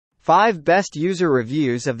5 Best User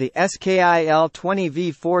Reviews of the SKIL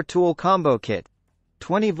 20V4 Tool Combo Kit.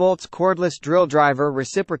 20 volts cordless drill driver,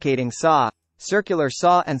 reciprocating saw, circular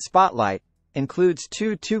saw and spotlight. Includes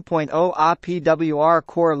two 2.0Ah PWR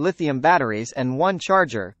CORE lithium batteries and one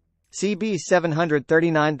charger. CB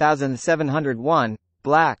 739701,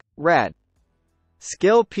 black, red.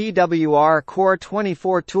 SKIL PWR CORE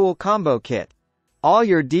 24 Tool Combo Kit. All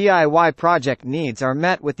your DIY project needs are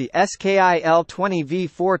met with the SKIL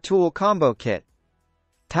 20V4 Tool Combo Kit.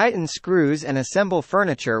 Tighten screws and assemble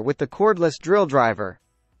furniture with the cordless drill driver.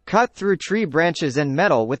 Cut through tree branches and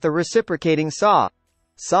metal with the reciprocating saw.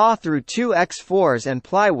 Saw through 2x4s and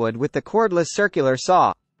plywood with the cordless circular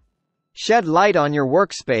saw. Shed light on your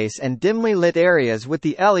workspace and dimly lit areas with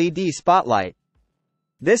the LED spotlight.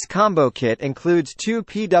 This combo kit includes two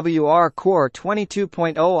PWR CORE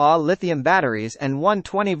 22.0Ah lithium batteries and one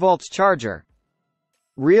 20 volts charger.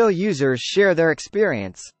 Real users share their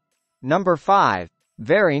experience. Number 5.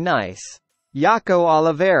 Very nice. Jaco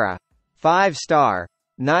Oliveira. 5-star.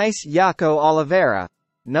 Nice Jaco Oliveira.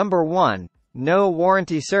 Number 1. No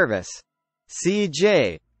warranty service.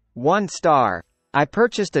 CJ. 1-star. I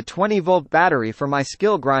purchased a 20-volt battery for my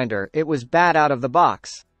SKIL grinder. It was bad out of the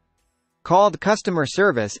box. Called customer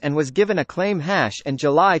service and was given a claim hash in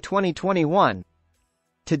July 2021.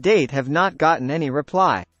 To date have not gotten any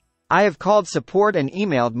reply. I have called support and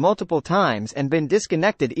emailed multiple times and been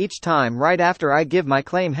disconnected each time right after I give my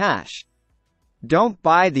claim hash. Don't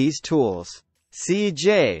buy these tools.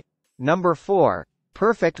 CJ. Number 4.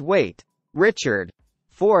 Perfect weight. Richard.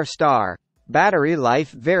 4-star. Battery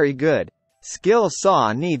life very good. SKIL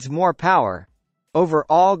saw needs more power.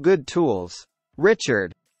 Overall good tools.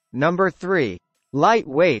 Richard. Number 3.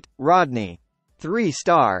 Lightweight, Rodney.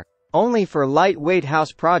 3-star. Only for lightweight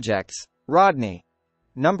house projects, Rodney.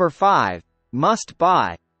 Number 5. Must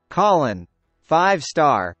buy. Colin.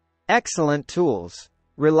 5-star. Excellent tools.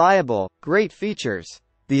 Reliable, great features.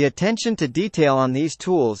 The attention to detail on these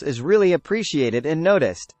tools is really appreciated and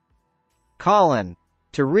noticed. Colin.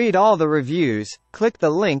 To read all the reviews, click the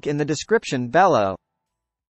link in the description below.